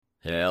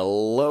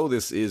Hello,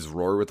 this is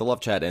Rory with the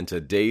Love Chat, and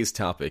today's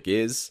topic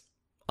is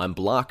I'm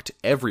blocked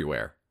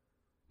everywhere.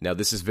 Now,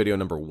 this is video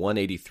number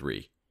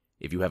 183.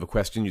 If you have a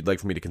question you'd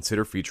like for me to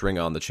consider featuring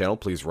on the channel,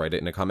 please write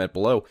it in a comment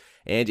below.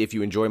 And if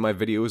you enjoy my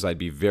videos, I'd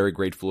be very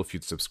grateful if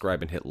you'd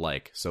subscribe and hit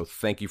like. So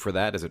thank you for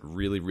that, as it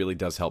really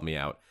does help me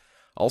out.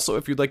 Also,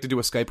 if you'd like to do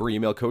a Skype or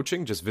email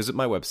coaching, just visit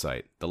my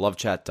website,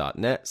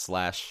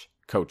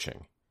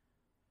 thelovechat.net/coaching.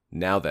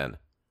 Now then,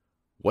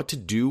 what to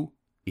do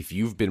if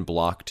you've been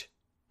blocked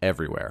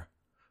everywhere?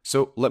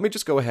 So let me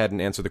just go ahead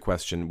and answer the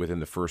question within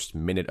the first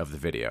minute of the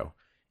video.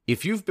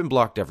 If you've been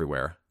blocked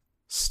everywhere,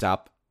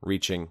 stop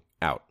reaching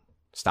out.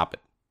 Stop it.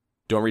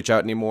 Don't reach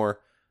out anymore.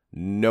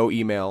 No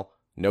email,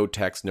 no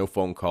text, no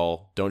phone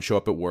call. Don't show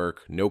up at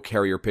work. No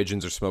carrier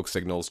pigeons or smoke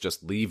signals.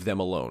 Just leave them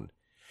alone.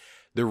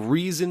 The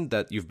reason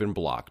that you've been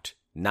blocked,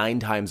 9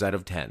 times out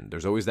of 10,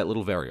 there's always that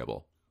little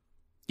variable,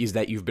 is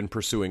that you've been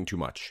pursuing too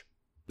much.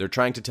 They're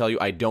trying to tell you,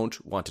 I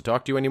don't want to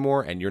talk to you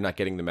anymore, and you're not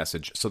getting the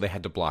message, so they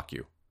had to block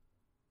you.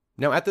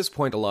 Now, at this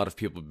point, a lot of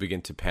people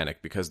begin to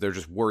panic because they're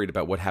just worried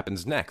about what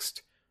happens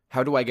next.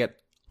 How do I get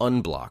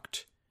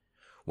unblocked?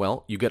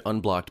 Well, you get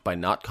unblocked by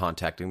not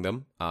contacting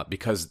them,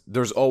 because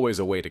there's always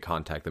a way to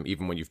contact them,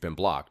 even when you've been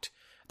blocked.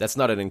 That's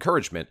not an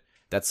encouragement.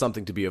 That's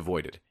something to be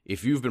avoided.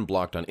 If you've been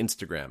blocked on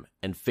Instagram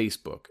and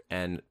Facebook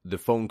and the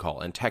phone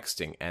call and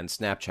texting and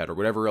Snapchat or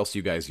whatever else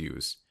you guys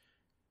use,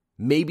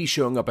 maybe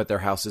showing up at their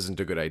house isn't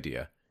a good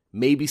idea.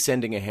 Maybe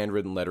sending a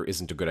handwritten letter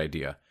isn't a good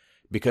idea,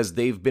 because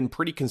they've been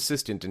pretty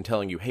consistent in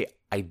telling you, hey,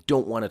 I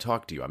don't want to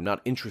talk to you. I'm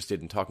not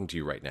interested in talking to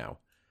you right now.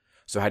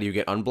 So how do you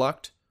get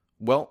unblocked?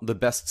 Well, the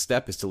best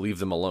step is to leave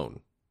them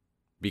alone.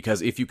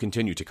 Because if you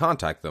continue to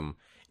contact them,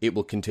 it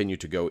will continue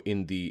to go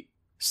in the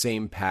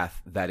same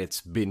path that it's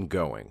been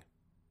going.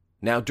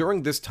 Now,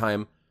 during this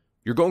time,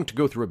 you're going to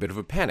go through a bit of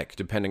a panic,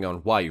 depending on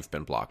why you've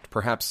been blocked.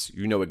 Perhaps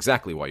you know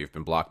exactly why you've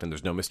been blocked and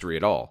there's no mystery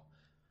at all.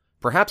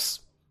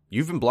 Perhaps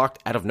you've been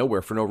blocked out of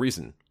nowhere for no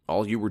reason.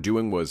 All you were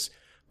doing was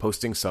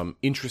posting some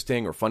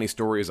interesting or funny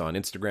stories on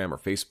Instagram or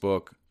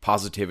Facebook,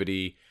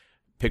 positivity,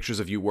 pictures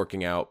of you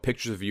working out,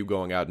 pictures of you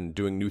going out and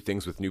doing new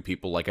things with new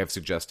people like I've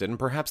suggested, and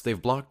perhaps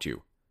they've blocked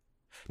you.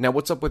 Now,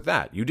 what's up with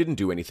that? You didn't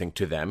do anything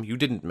to them. You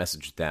didn't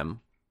message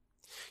them.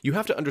 You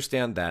have to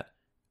understand that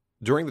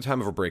during the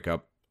time of a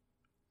breakup,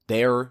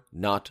 they're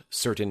not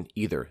certain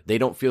either. They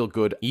don't feel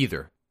good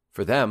either.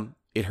 For them,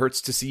 it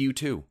hurts to see you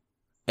too.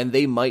 And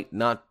they might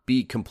not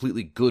be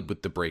completely good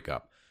with the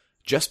breakup.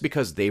 Just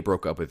because they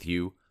broke up with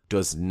you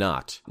does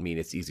not mean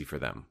it's easy for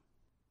them.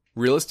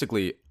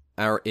 Realistically,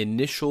 our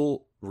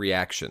initial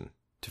reaction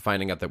to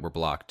finding out that we're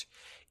blocked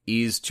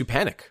is to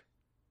panic,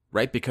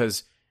 right?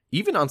 Because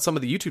even on some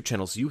of the YouTube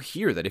channels, you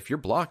hear that if you're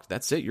blocked,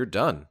 that's it, you're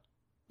done.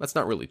 That's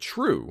not really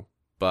true,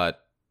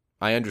 but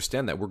I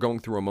understand that we're going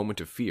through a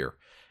moment of fear,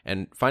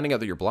 and finding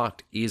out that you're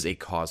blocked is a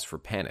cause for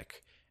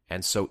panic.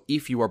 And so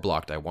if you are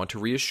blocked, I want to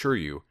reassure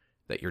you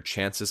that your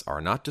chances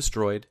are not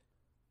destroyed.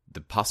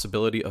 The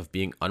possibility of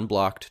being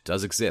unblocked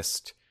does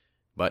exist,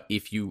 but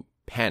if you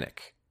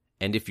panic,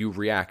 and if you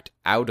react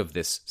out of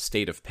this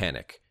state of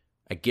panic,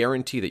 I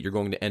guarantee that you're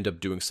going to end up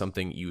doing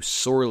something you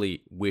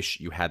sorely wish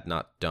you had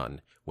not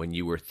done when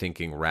you were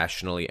thinking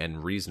rationally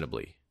and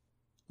reasonably.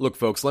 Look,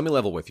 folks, let me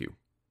level with you.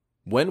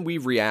 When we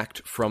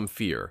react from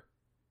fear,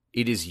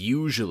 it is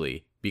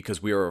usually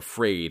because we are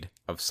afraid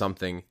of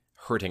something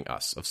hurting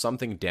us, of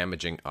something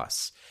damaging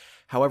us.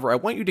 However, I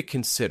want you to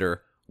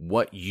consider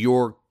what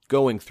you're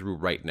going through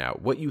right now,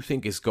 what you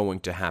think is going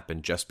to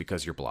happen just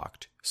because you're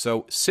blocked.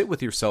 So sit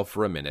with yourself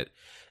for a minute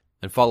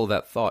and follow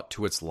that thought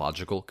to its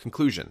logical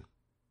conclusion.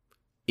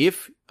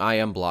 If I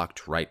am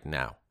blocked right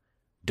now,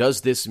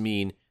 does this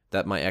mean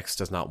that my ex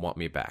does not want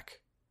me back?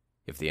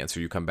 If the answer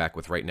you come back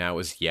with right now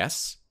is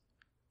yes,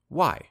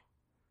 why?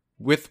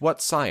 With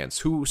what science?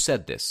 Who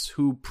said this?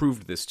 Who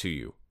proved this to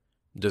you?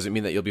 Does it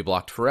mean that you'll be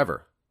blocked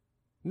forever?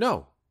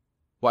 No.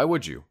 Why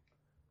would you?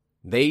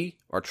 They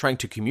are trying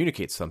to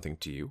communicate something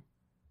to you,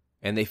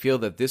 and they feel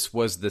that this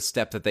was the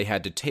step that they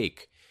had to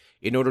take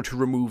in order to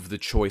remove the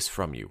choice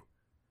from you.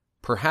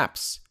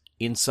 Perhaps,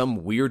 in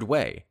some weird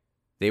way,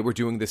 they were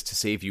doing this to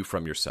save you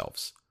from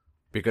yourselves,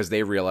 because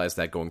they realize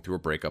that going through a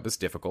breakup is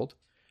difficult,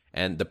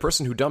 and the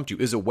person who dumped you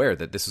is aware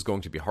that this is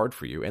going to be hard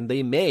for you, and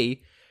they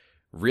may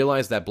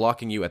realize that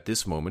blocking you at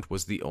this moment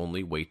was the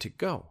only way to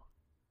go.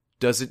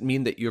 Does it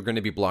mean that you're going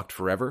to be blocked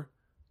forever?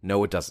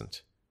 No, it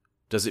doesn't.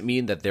 Does it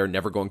mean that they're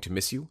never going to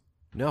miss you?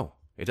 No,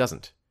 it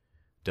doesn't.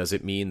 Does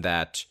it mean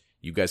that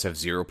you guys have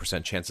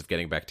 0% chance of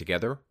getting back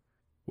together?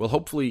 Well,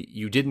 hopefully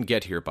you didn't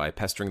get here by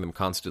pestering them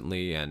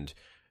constantly and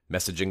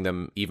messaging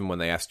them even when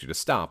they asked you to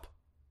stop.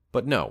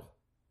 But no,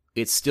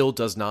 it still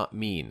does not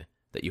mean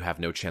that you have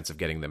no chance of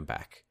getting them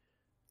back.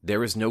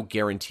 There is no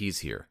guarantees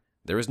here.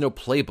 There is no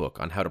playbook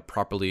on how to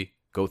properly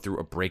go through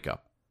a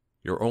breakup.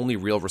 Your only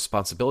real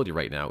responsibility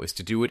right now is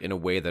to do it in a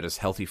way that is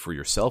healthy for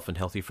yourself and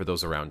healthy for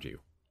those around you.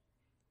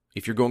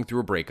 If you're going through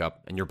a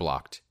breakup and you're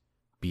blocked,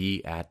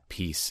 be at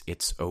peace.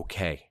 It's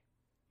okay.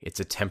 It's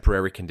a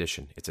temporary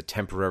condition. It's a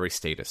temporary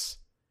status.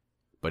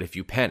 But if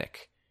you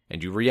panic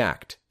and you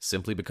react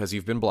simply because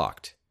you've been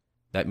blocked,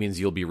 that means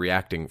you'll be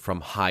reacting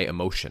from high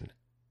emotion.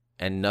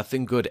 And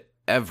nothing good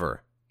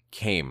ever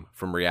came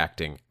from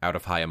reacting out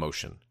of high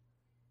emotion.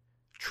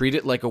 Treat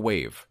it like a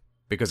wave,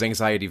 because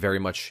anxiety very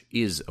much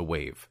is a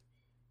wave.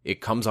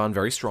 It comes on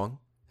very strong,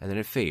 and then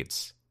it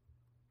fades.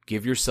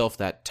 Give yourself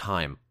that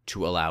time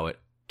to allow it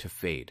to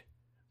fade.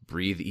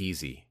 Breathe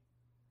easy.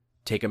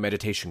 Take a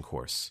meditation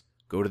course.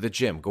 Go to the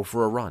gym. Go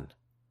for a run.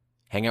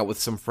 Hang out with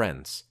some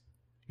friends.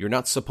 You're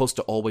not supposed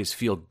to always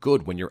feel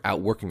good when you're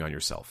out working on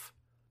yourself.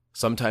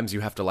 Sometimes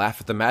you have to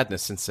laugh at the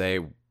madness and say,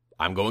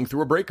 I'm going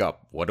through a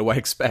breakup. What do I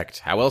expect?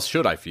 How else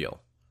should I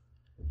feel?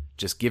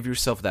 Just give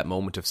yourself that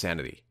moment of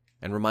sanity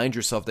and remind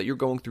yourself that you're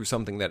going through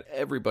something that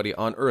everybody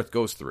on earth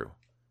goes through.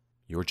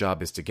 Your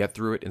job is to get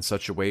through it in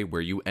such a way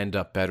where you end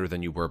up better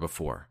than you were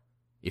before.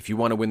 If you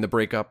want to win the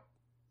breakup,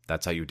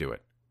 that's how you do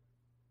it.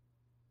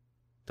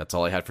 That's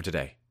all I had for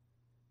today.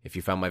 If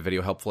you found my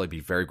video helpful, I'd be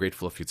very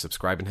grateful if you'd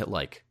subscribe and hit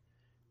like.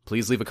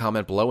 Please leave a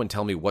comment below and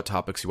tell me what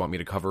topics you want me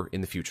to cover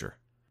in the future.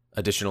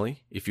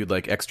 Additionally, if you'd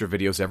like extra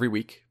videos every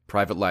week,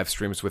 private live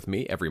streams with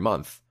me every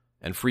month,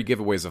 and free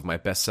giveaways of my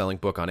best-selling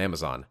book on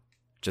Amazon,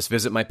 just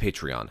visit my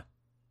Patreon,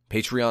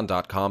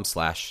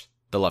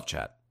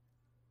 patreon.com/thelovechat.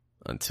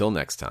 Until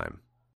next time.